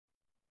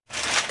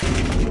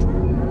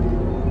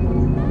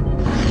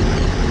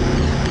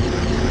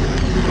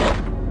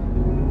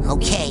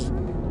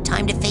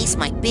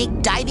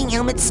big diving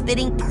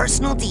helmet-spitting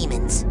personal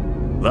demons.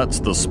 That's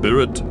the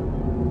spirit.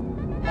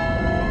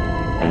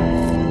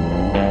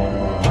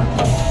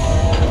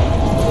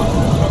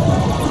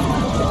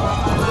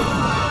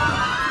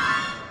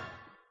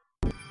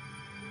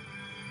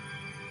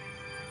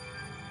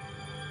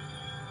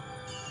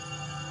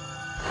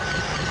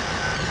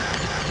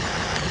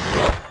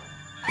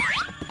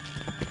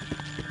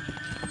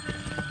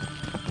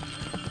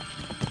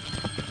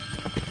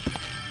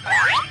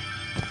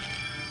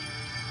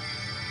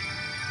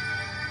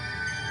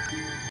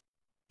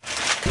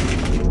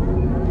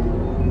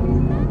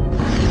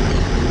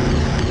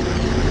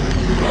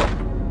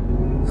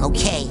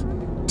 Okay,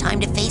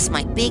 time to face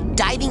my big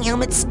diving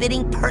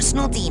helmet-spitting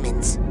personal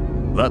demons.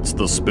 That's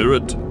the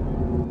spirit.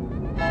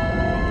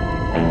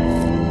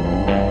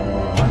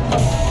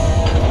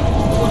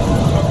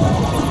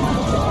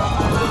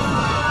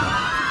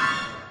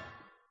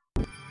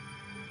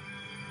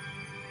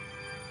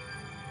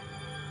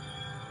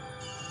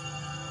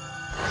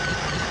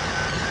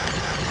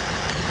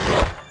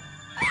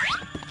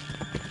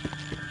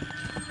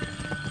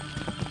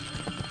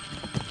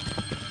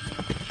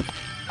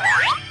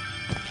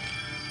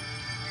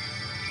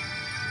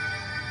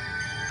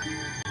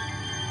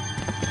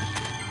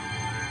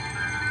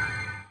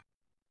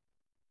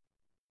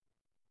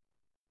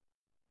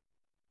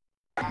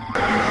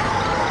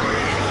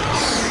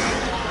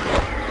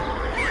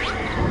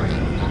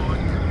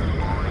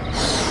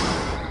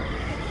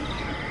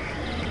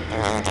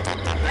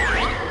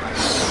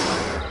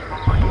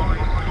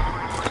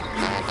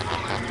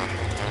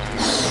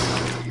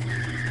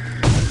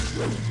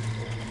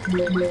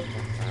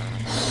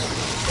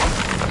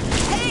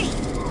 Hey!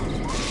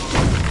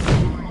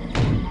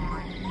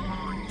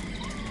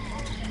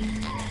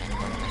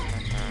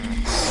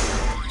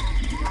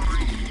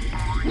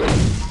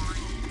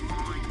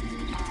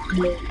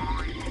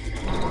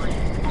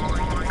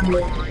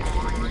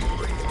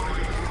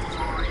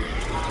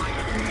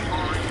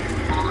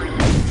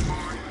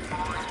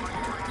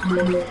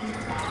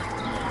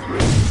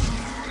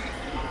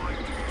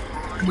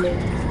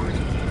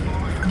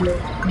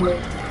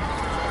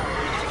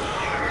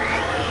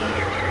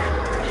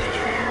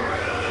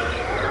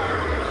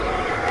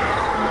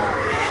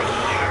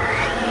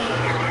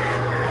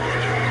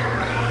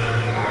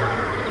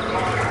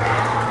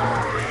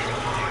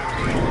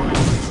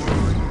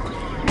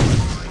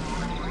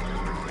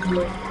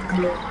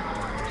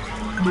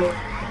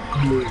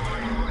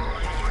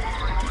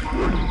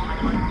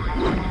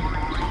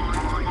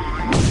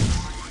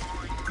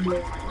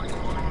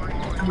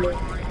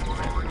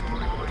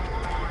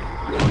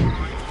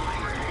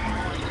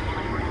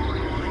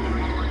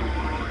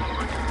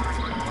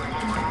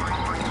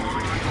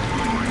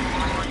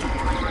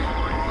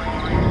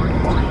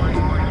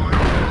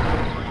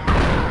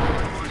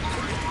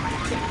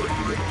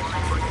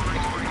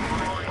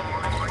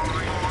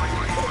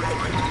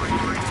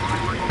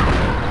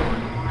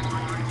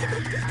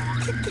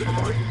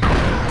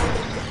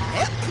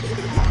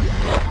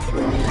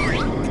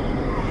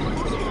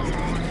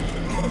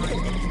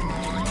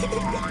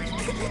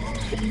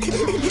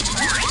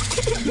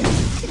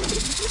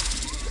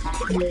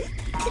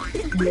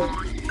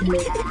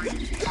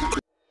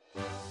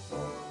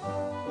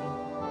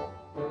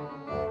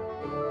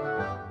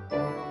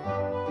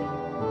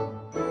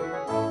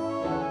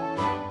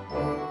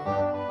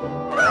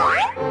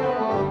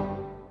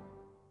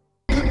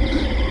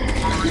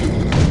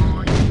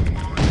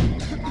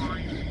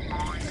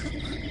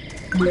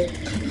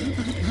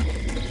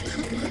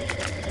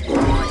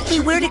 Hey,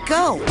 where'd it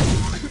go?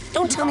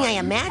 Don't tell me I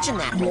imagined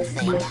that whole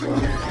thing.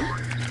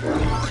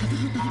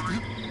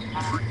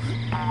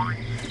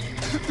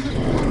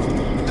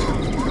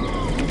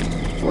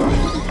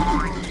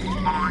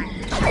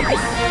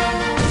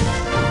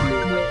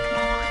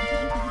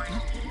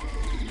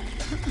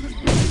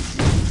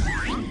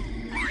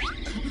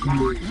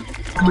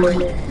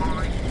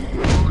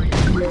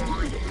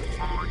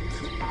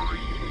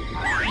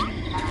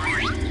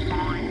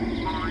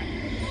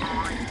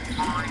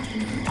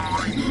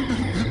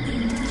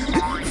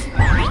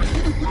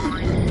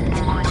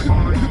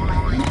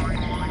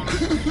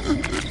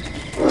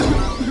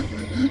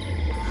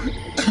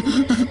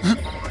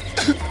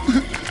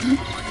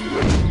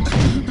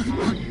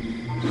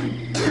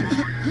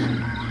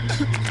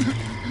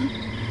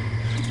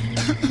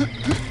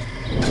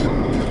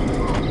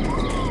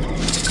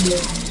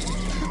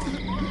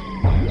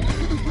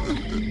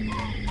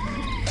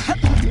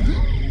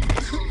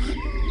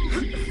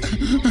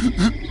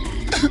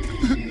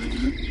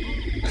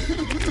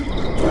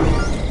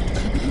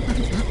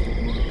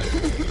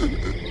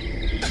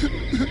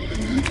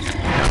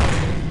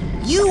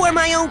 You are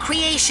my own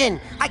creation.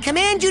 I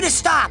command you to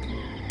stop.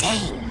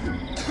 Dang,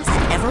 does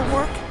that ever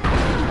work?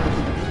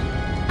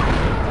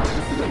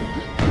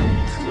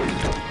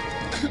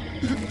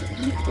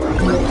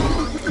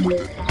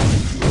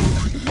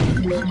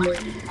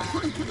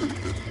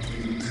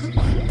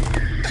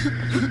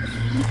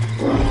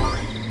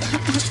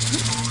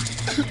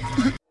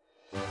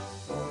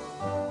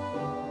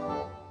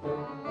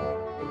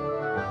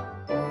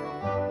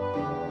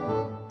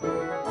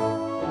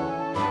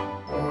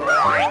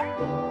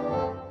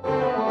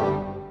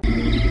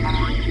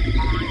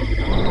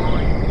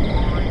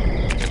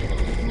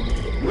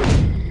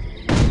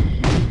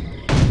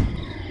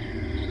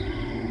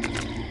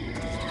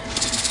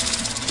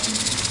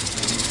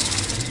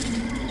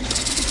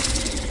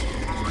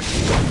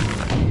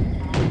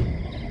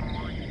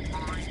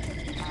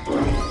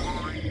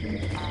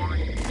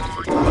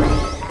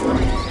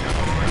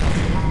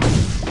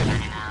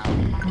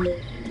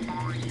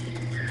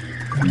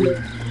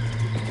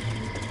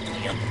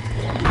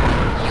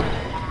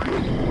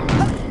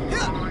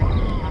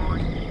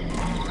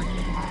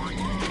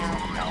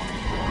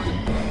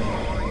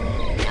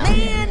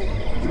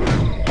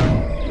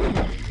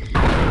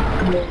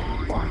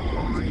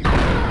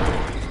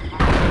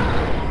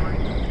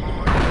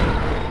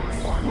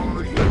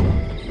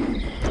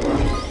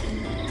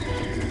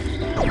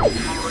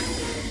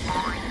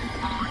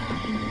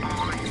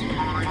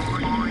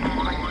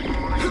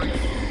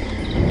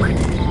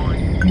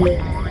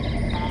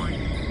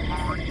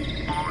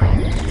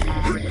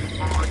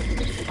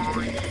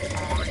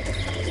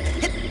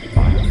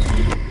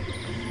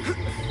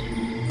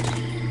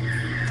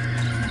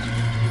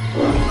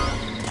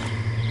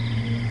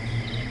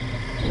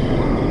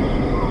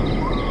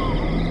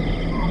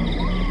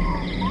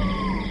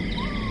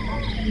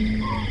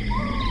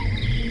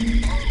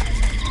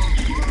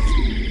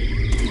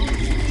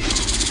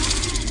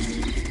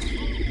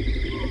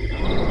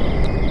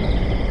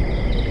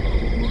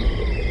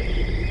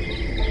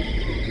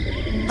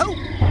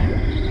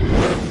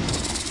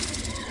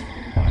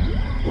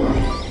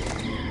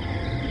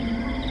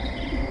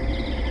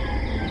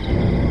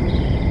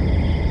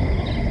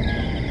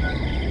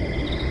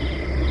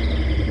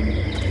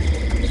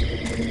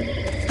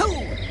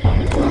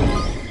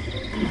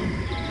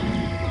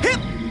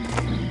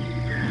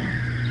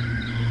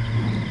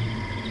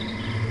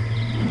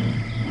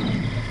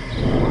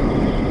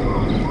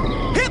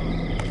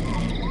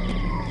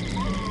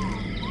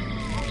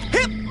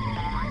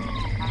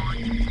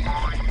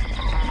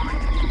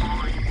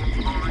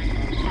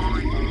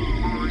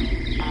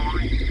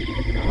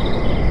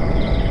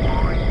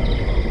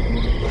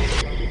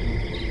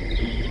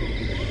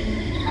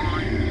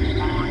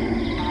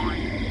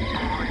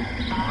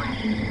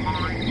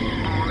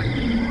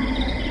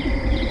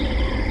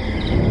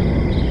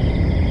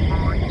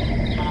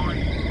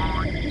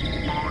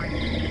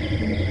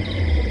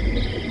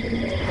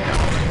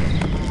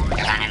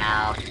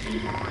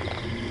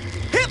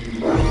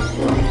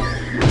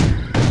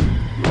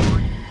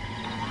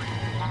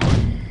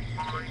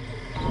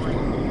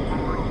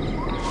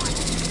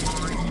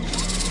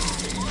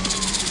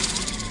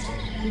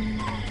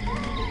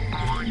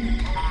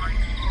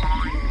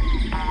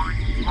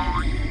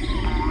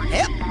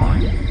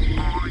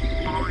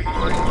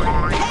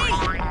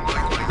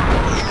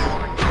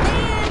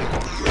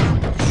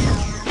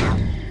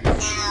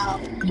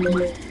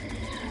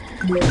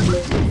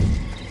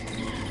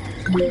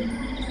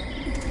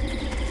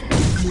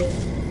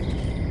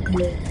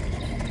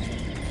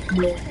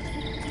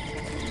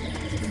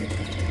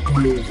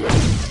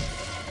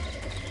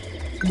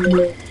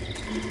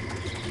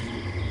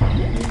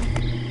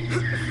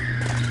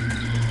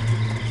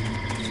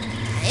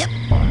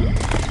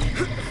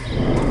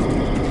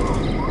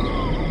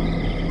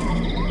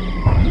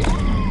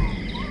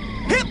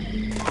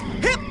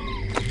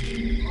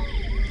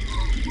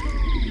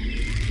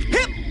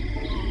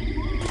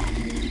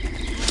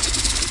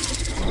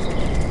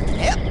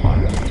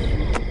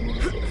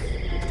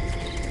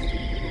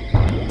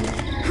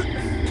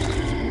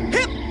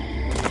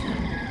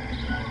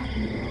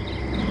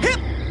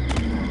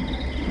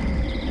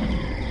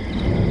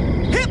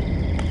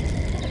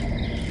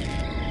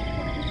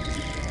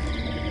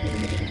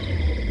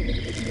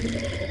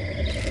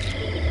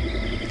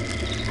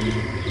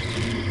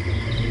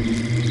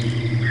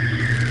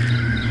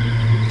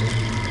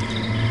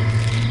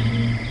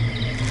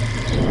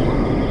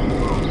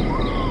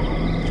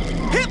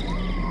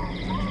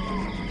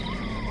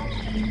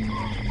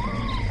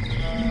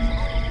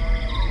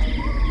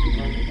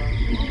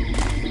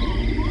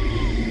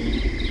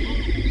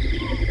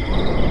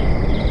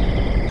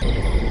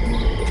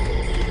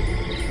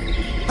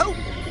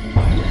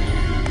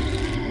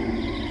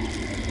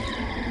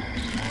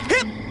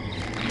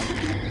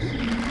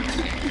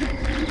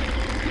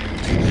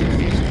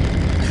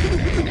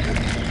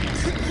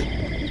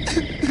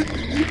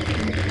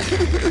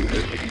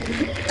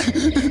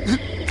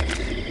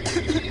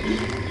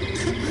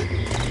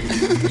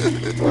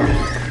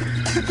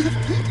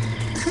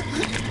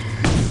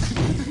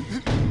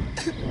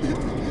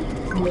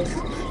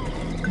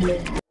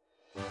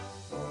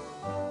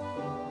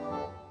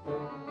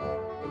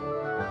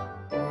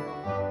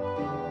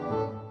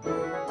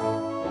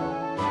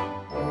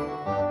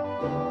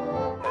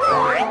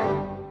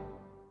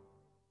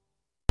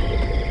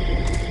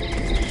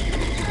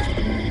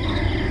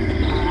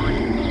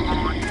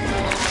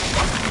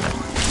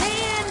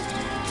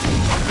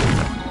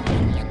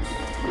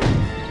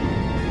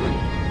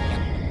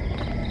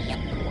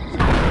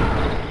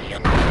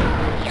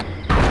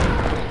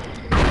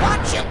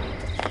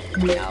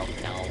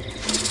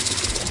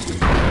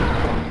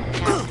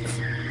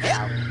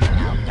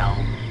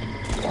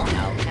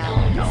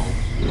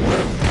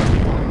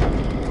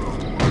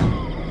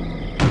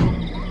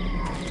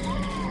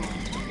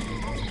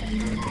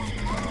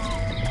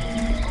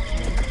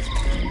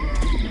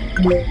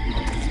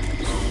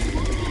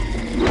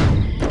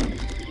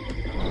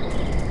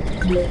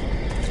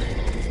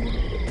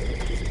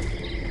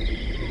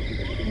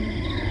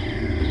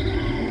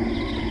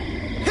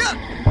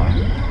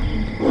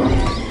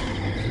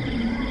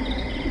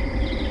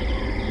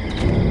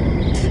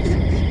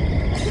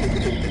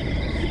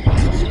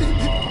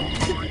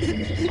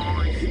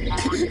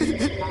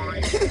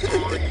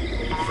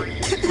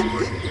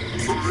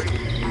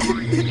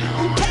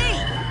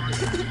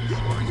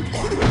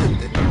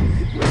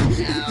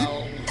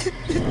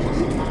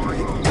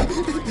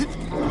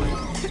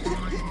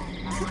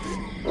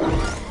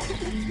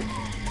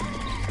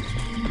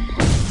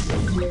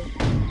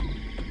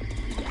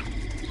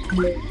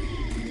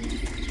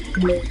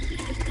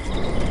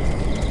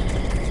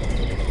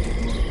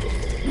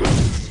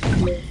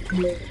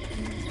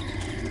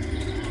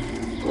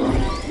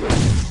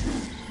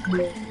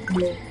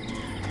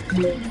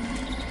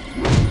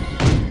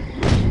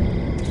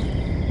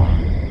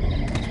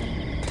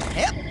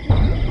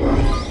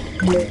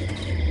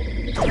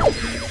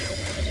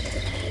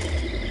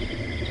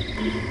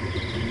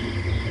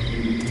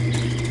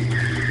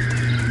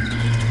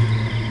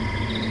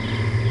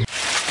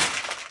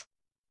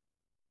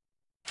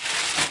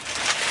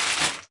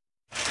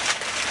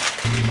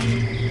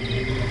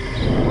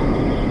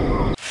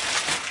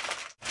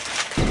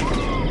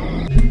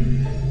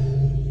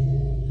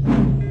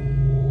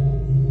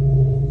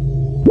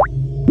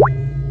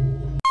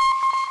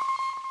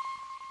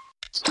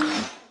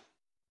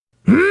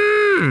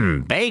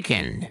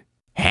 Bacon.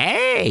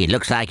 Hey,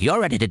 looks like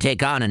you're ready to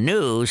take on a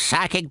new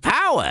psychic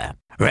power.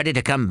 Ready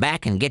to come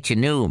back and get your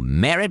new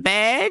merit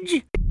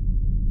badge?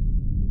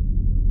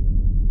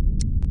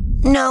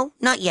 No,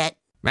 not yet.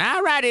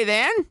 Alrighty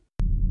then.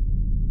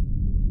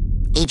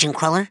 Agent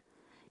Cruller,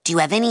 do you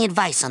have any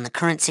advice on the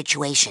current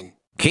situation?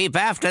 Keep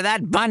after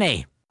that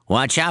bunny.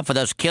 Watch out for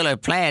those killer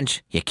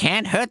plants. You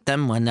can't hurt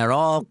them when they're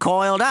all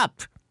coiled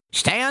up.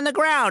 Stay on the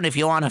ground if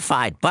you want to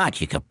fight, but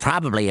you could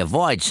probably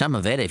avoid some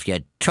of it if you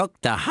took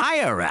the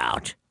higher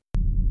route.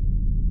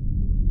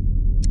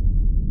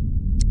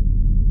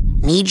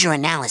 Need your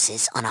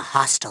analysis on a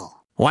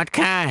hostile. What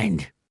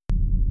kind?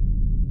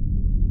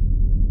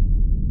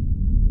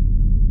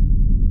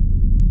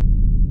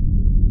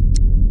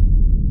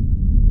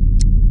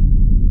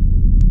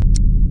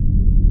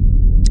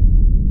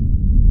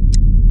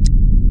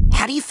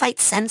 How do you fight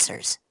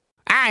sensors?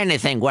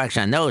 Anything works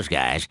on those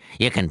guys.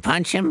 You can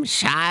punch them,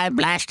 side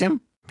blast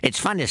them. It's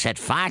fun to set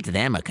fire to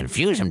them or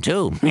confuse them,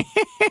 too.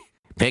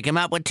 Pick them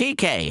up with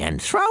TK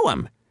and throw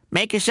them.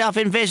 Make yourself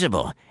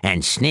invisible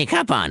and sneak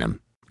up on them.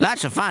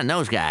 Lots of fun,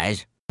 those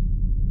guys.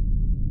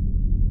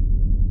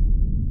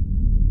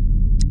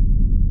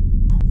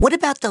 What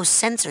about those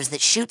sensors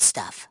that shoot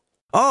stuff?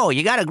 Oh,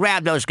 you gotta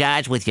grab those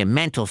guys with your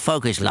mental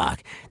focus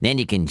lock. Then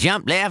you can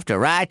jump left or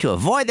right to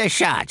avoid their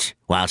shots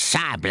while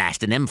side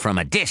blasting them from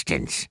a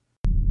distance.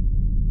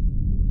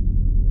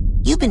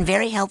 You've been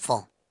very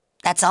helpful.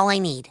 That's all I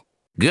need.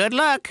 Good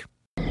luck.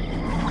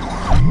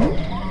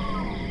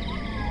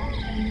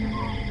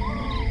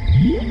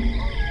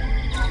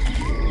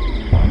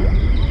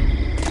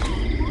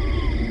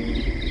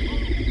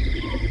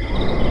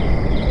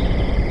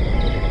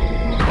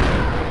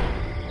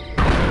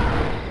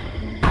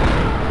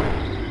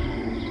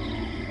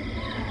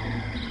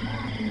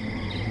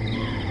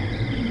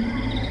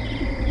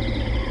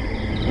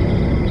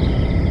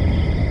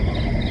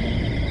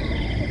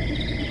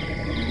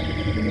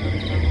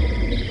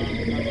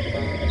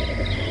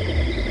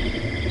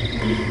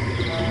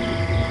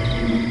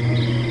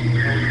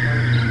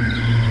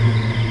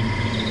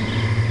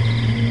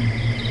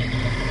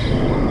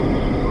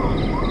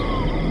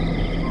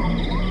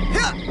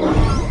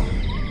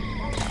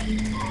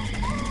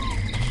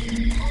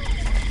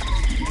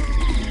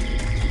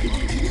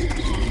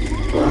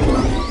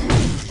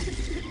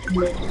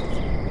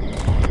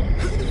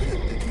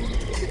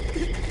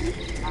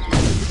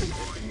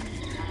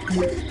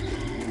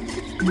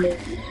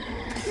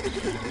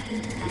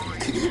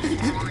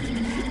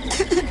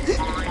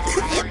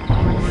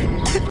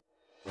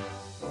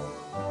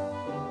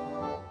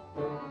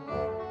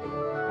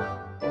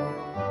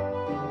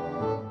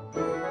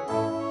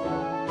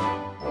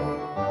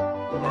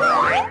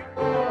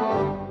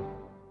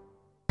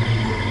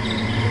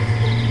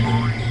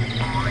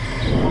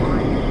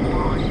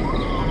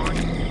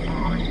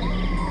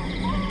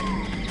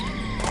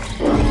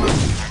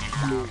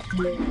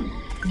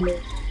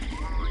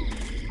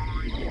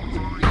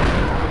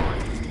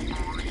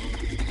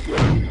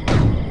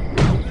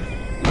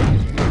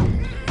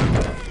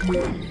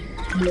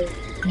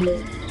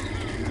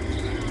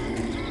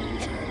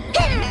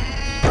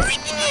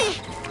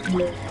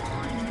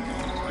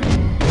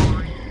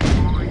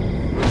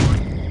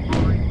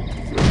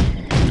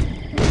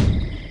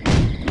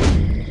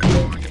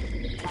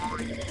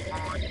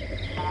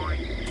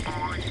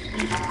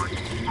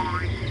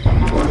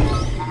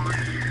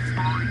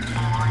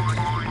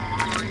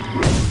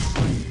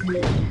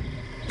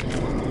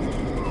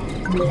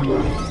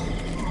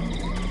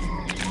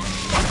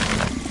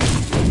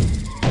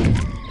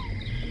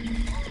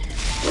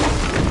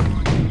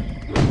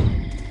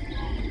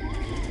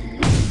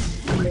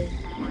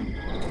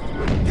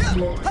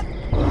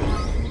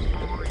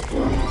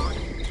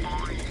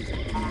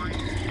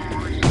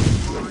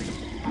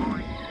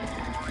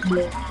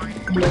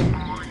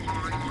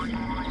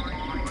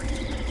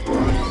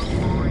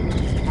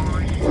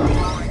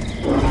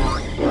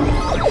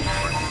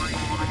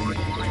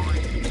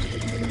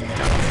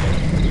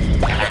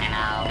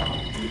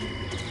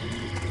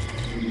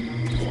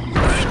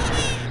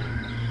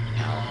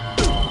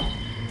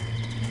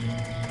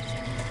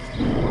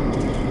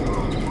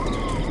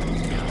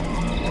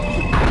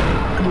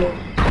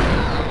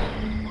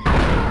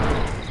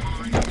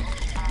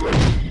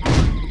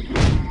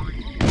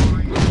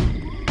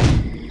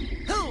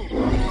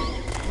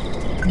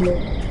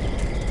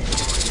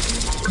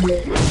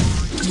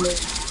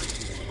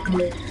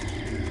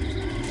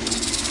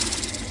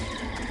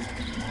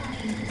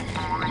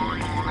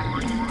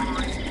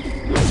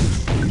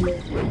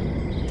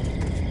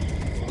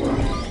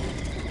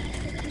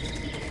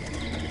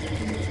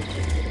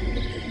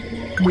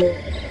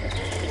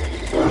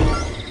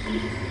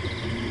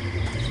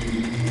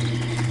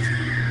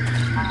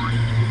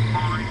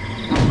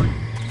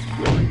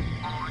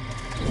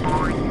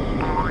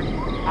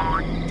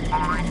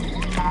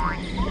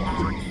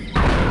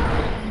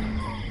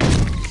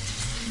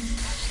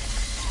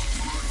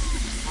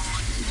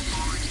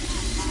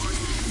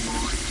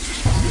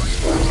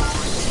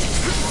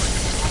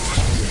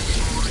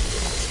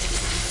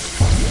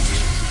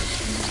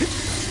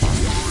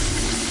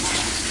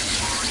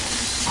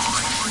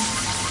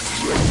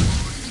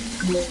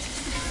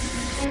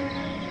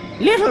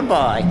 Little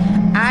boy,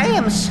 I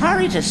am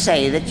sorry to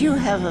say that you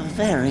have a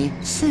very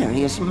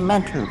serious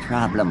mental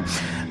problem.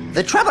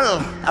 The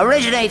trouble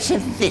originates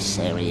in this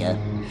area,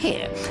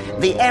 here.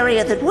 The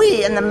area that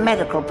we in the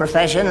medical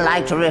profession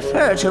like to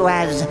refer to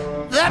as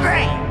the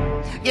brain.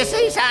 You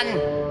see, son,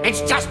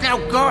 it's just no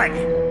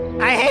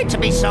good. I hate to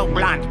be so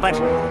blunt, but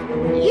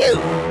you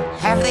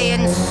have the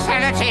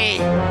insanity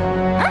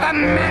of a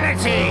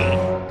manatee.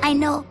 I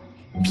know.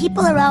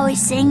 People are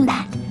always saying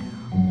that.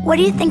 What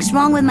do you think's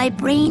wrong with my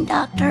brain,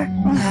 Doctor?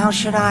 How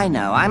should I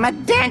know? I'm a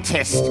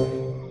dentist.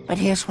 But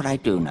here's what I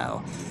do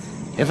know.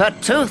 If a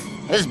tooth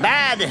is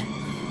bad,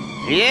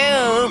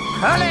 you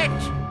pull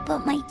it.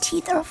 But my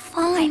teeth are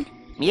fine.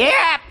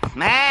 Yep,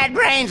 mad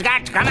brain's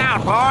got to come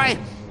out, boy.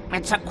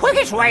 It's the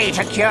quickest way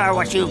to cure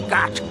what you've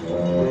got.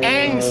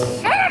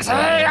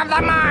 Insanity of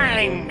the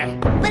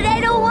mind. But I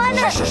don't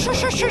wanna. Shh.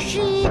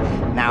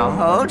 Now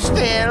hold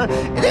still.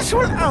 This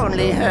will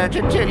only hurt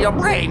until your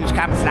brains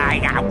come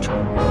flying out.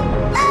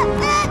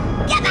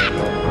 Get back!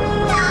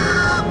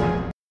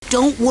 No!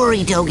 Don't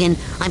worry, Dogen.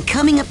 I'm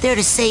coming up there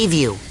to save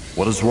you.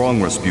 What is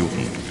wrong,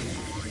 Rasputin?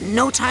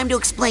 No time to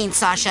explain,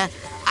 Sasha.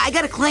 I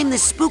gotta climb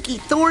this spooky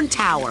thorn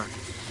tower.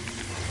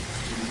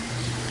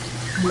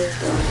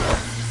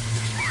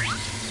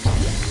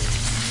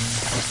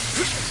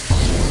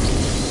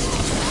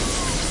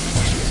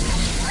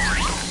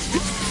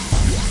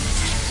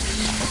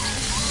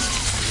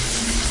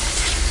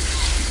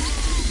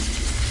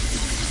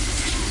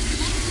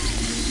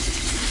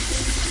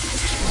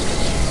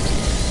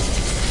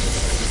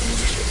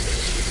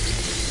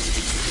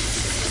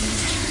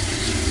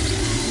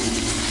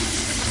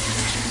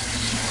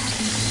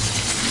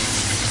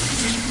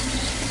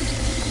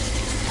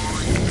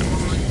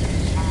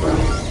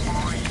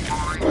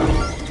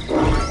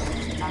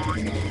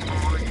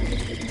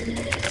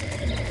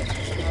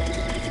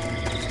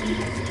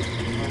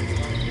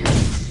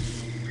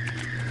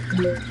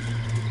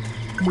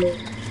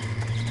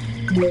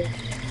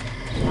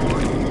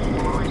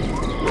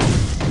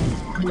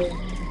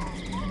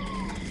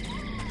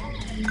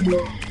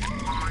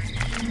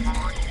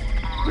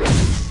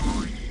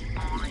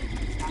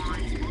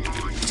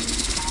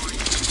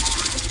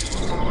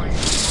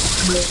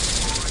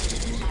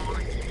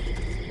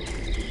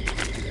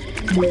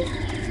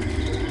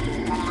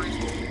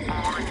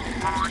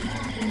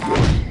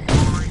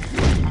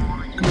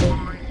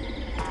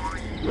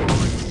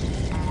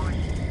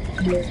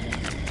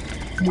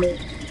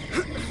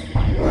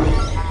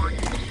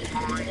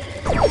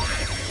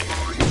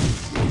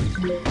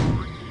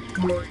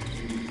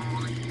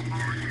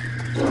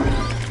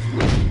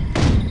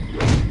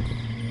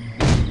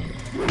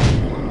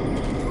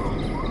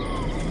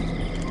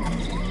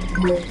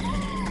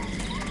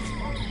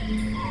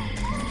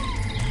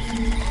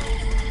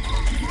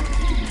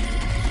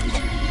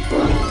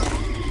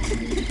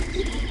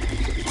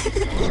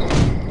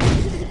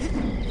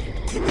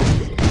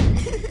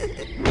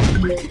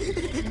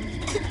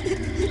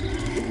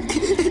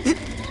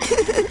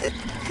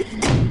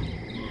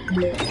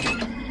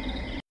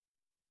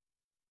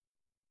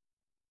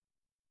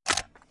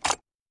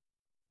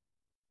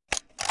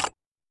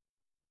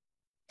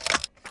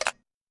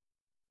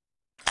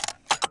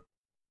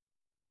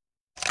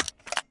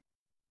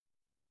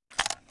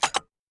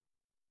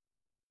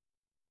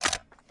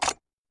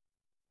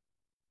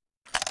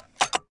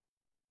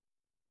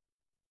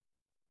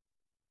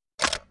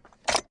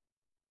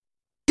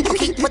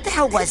 Okay, what the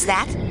hell was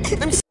that?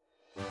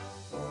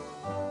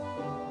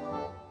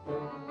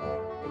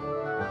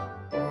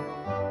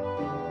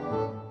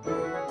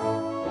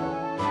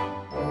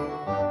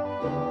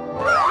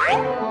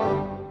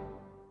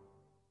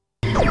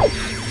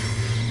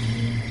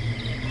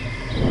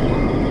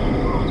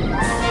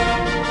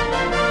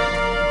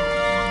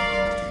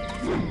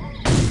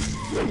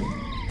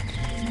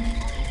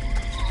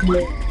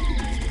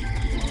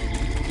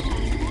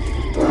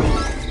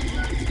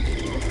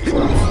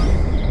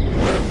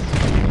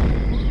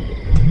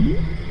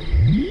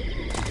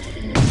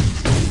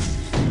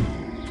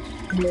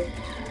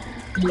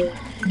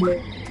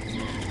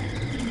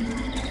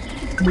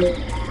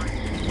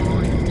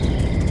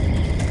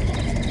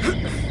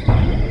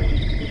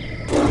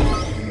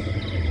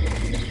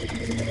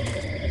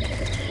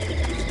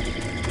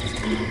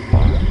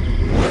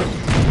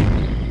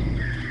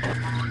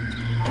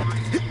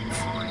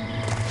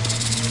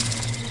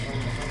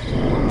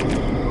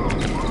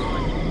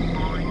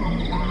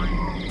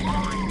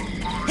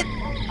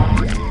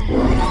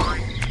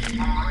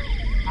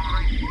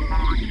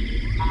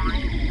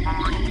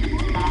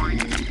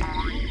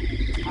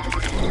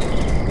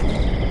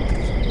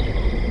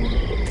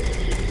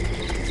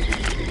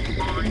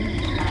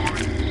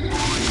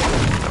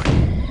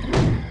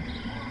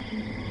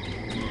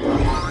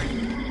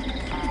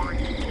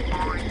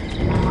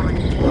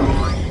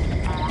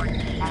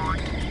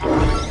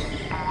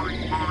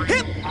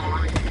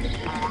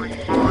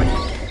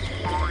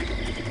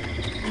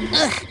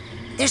 Ugh,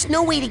 there's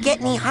no way to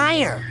get any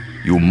higher.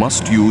 You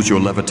must use your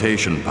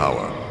levitation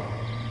power.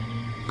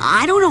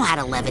 I don't know how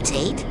to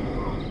levitate.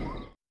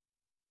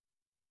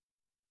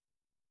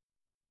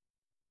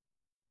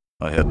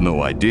 I had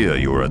no idea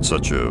you were at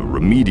such a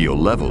remedial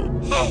level.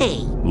 Hey,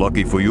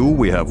 Lucky for you,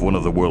 we have one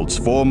of the world's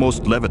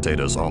foremost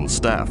levitators on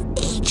staff.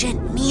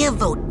 Agent Mia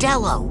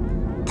Vodello,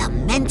 the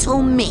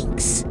mental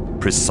minx.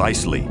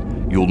 Precisely.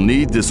 You'll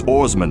need this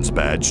oarsman's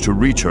badge to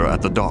reach her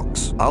at the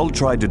docks. I'll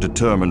try to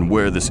determine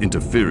where this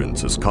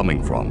interference is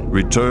coming from.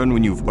 Return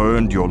when you've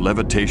earned your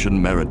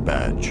levitation merit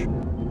badge.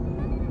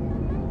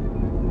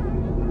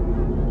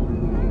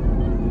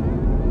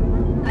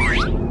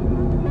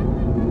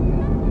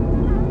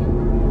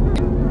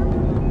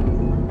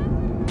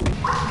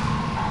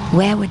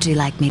 Where would you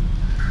like me?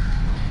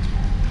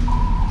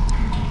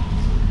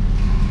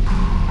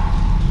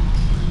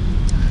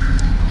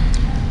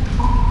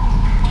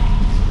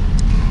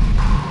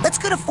 Let's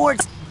go to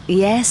Ford's.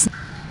 Yes.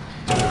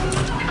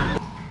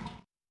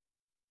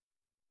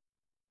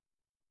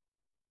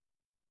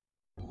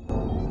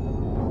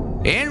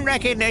 In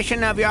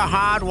recognition of your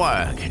hard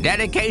work,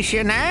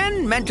 dedication,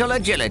 and mental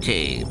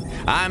agility,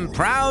 I'm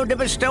proud to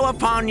bestow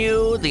upon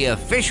you the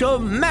official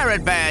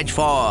merit badge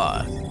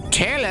for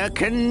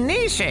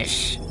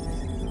telekinesis.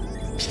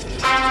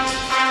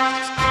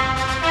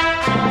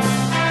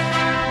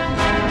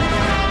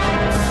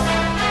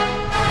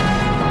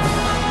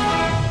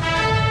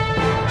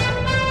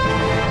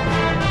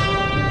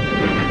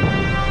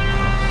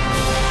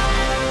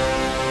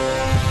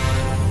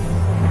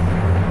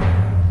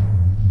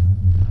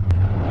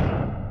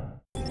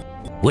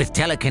 With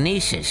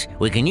telekinesis,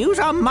 we can use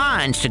our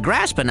minds to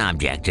grasp an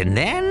object and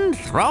then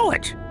throw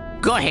it.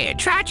 Go ahead,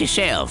 try it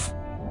yourself.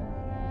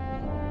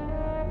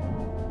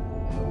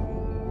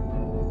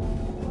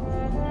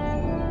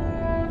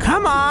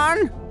 Come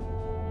on!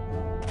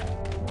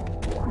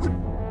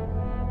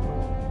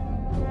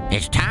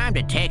 It's time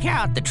to take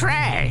out the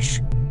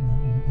trash.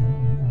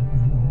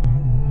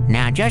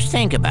 Now just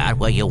think about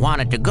where you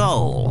want it to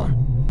go.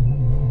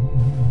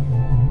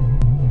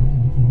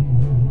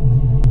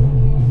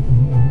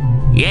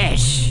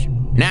 Yes.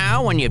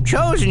 Now, when you've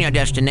chosen your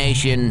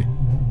destination,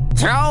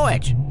 throw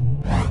it.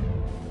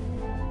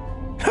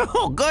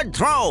 Oh, good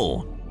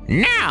throw.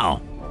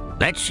 Now,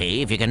 let's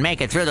see if you can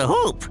make it through the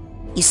hoop.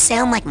 You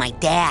sound like my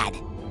dad.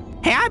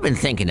 Hey, I've been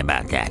thinking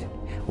about that.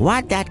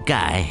 Why'd that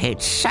guy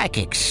hate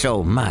psychics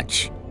so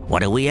much? What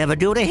did we ever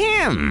do to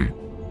him?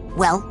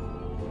 Well,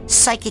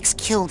 psychics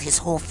killed his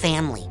whole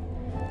family.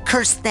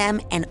 Cursed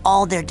them and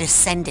all their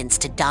descendants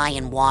to die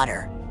in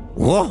water.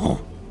 Whoa.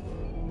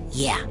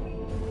 Yeah,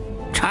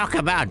 Talk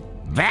about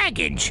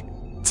baggage.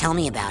 tell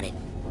me about it.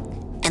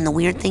 And the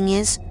weird thing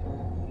is,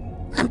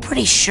 I'm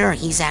pretty sure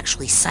he's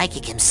actually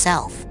psychic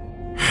himself.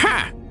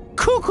 Ha!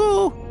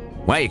 Cuckoo!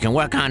 Well, you can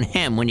work on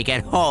him when you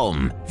get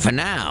home. For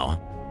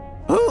now.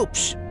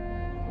 Oops.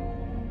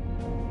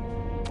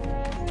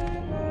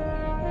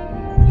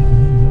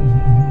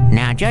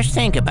 Now just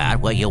think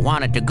about where you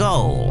want it to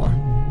go.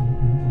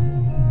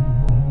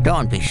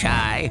 Don't be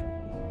shy.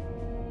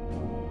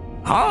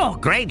 Oh,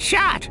 great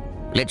shot!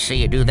 Let's see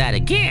you do that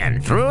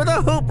again. Through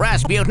the hoop,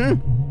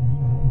 Rasputin.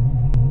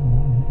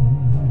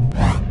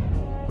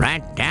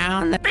 Right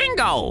down the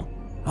bingo!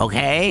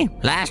 Okay,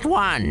 last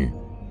one.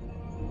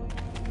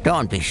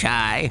 Don't be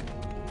shy.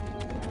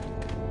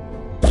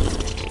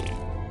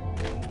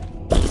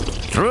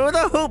 Through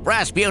the hoop,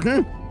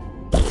 Rasputin.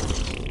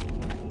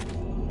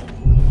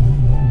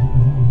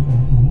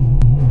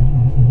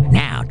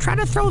 Now, try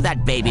to throw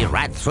that baby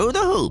right through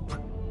the hoop.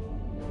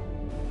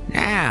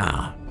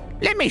 Now,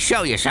 let me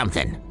show you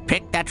something.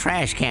 Pick that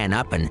trash can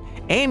up and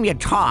aim your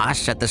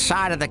toss at the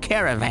side of the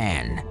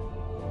caravan.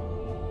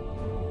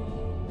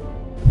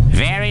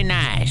 Very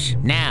nice.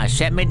 Now,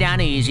 set me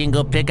down easy and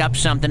go pick up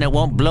something that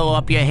won't blow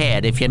up your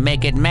head if you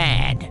make it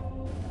mad.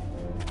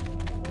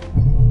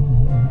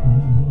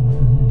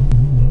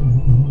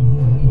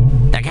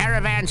 The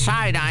caravan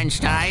side,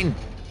 Einstein.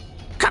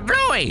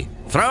 Kablooey!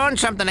 Throwing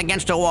something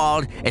against a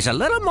wall is a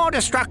little more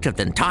destructive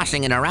than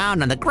tossing it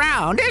around on the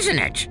ground, isn't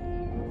it?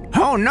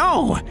 Oh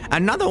no!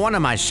 Another one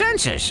of my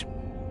sensors!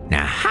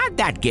 Now, how'd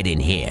that get in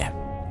here?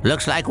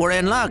 Looks like we're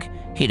in luck.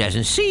 He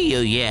doesn't see you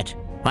yet.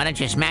 Why don't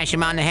you smash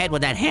him on the head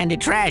with that handy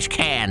trash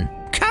can?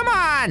 Come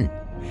on!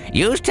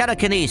 Use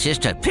telekinesis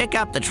to pick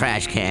up the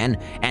trash can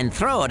and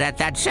throw it at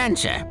that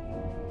sensor.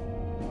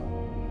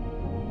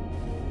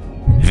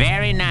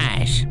 Very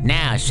nice.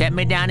 Now set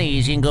me down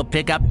easy and go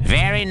pick up...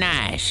 Very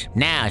nice.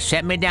 Now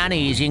set me down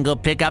easy and go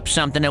pick up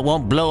something that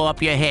won't blow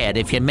up your head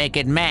if you make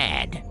it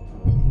mad.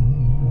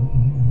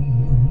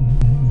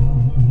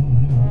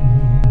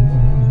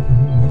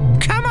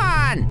 Come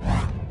on!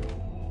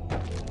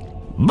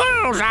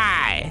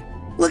 Bullseye!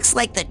 Looks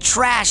like the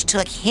trash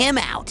took him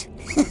out.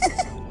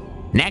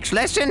 Next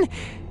lesson,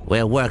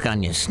 we'll work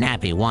on your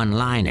snappy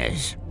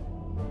one-liners.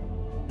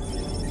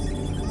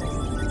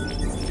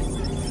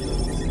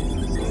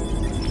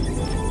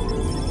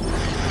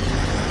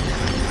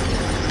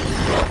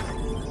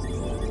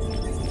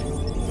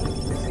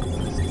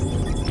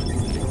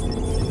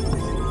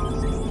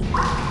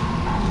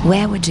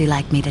 Where would you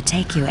like me to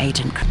take you,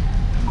 Agent?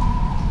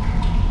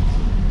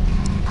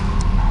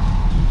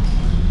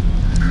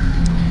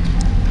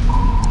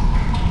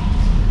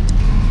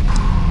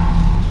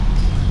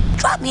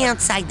 Drop me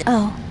outside the...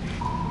 Oh,